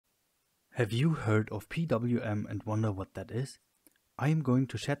Have you heard of PWM and wonder what that is? I am going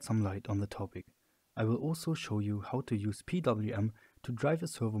to shed some light on the topic. I will also show you how to use PWM to drive a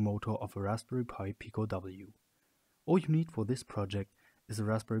servo motor of a Raspberry Pi Pico W. All you need for this project is a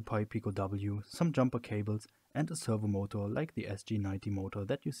Raspberry Pi Pico W, some jumper cables and a servo motor like the SG90 motor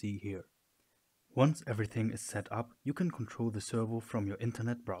that you see here. Once everything is set up, you can control the servo from your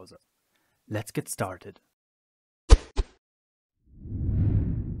internet browser. Let's get started.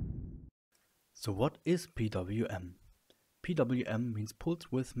 So what is PWM? PWM means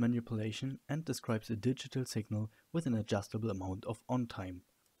pulse width manipulation and describes a digital signal with an adjustable amount of on-time.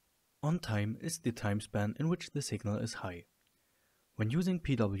 On-time is the time span in which the signal is high. When using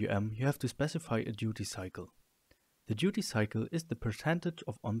PWM, you have to specify a duty cycle. The duty cycle is the percentage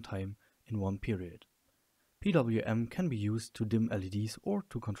of on-time in one period. PWM can be used to dim LEDs or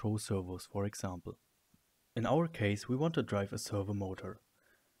to control servos, for example. In our case, we want to drive a servo motor.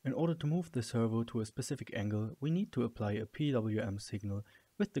 In order to move the servo to a specific angle, we need to apply a PWM signal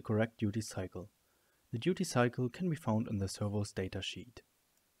with the correct duty cycle. The duty cycle can be found in the servo's datasheet.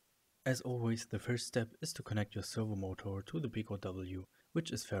 As always, the first step is to connect your servo motor to the Pico W,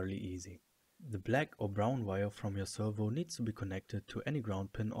 which is fairly easy. The black or brown wire from your servo needs to be connected to any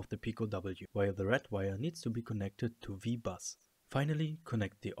ground pin of the Pico W, while the red wire needs to be connected to V-bus. Finally,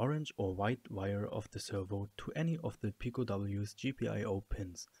 connect the orange or white wire of the servo to any of the Pico W's GPIO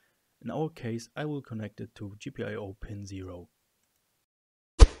pins. In our case, I will connect it to GPIO pin 0.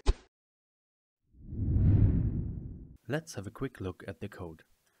 Let's have a quick look at the code.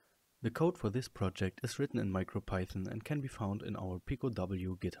 The code for this project is written in MicroPython and can be found in our Pico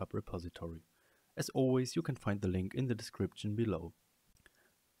W GitHub repository. As always, you can find the link in the description below.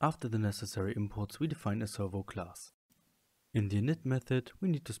 After the necessary imports, we define a servo class. In the init method, we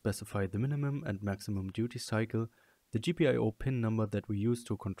need to specify the minimum and maximum duty cycle, the GPIO pin number that we use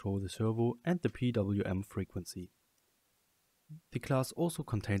to control the servo, and the PWM frequency. The class also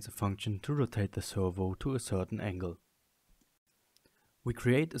contains a function to rotate the servo to a certain angle. We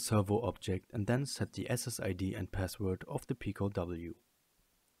create a servo object and then set the SSID and password of the Pico W.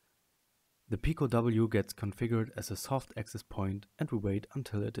 The Pico W gets configured as a soft access point and we wait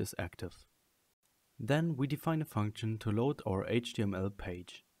until it is active. Then we define a function to load our HTML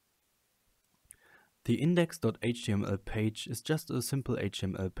page. The index.html page is just a simple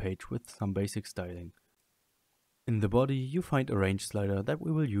HTML page with some basic styling. In the body you find a range slider that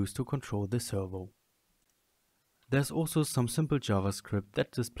we will use to control the servo. There's also some simple JavaScript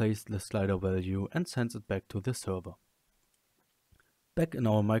that displays the slider value and sends it back to the server. Back in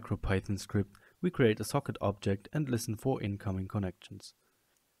our MicroPython script, we create a socket object and listen for incoming connections.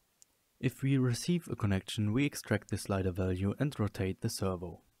 If we receive a connection, we extract the slider value and rotate the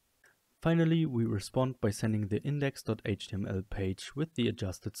servo. Finally, we respond by sending the index.html page with the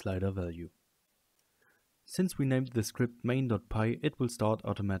adjusted slider value. Since we named the script main.py, it will start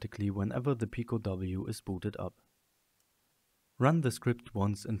automatically whenever the Pico W is booted up. Run the script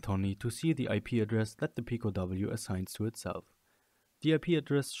once in Tony to see the IP address that the Pico W assigns to itself. The IP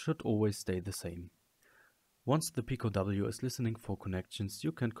address should always stay the same. Once the Pico W is listening for connections,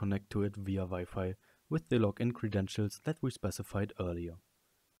 you can connect to it via Wi-Fi with the login credentials that we specified earlier.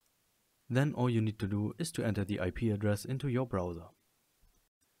 Then all you need to do is to enter the IP address into your browser.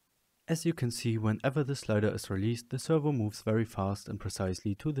 As you can see, whenever the slider is released, the servo moves very fast and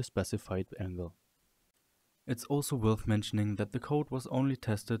precisely to the specified angle. It's also worth mentioning that the code was only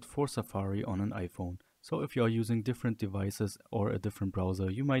tested for Safari on an iPhone, so if you are using different devices or a different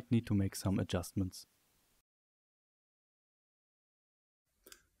browser, you might need to make some adjustments.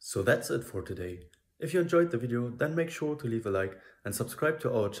 So that's it for today. If you enjoyed the video, then make sure to leave a like and subscribe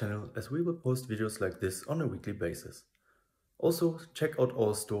to our channel, as we will post videos like this on a weekly basis. Also, check out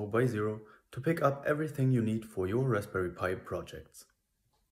our store by Zero to pick up everything you need for your Raspberry Pi projects.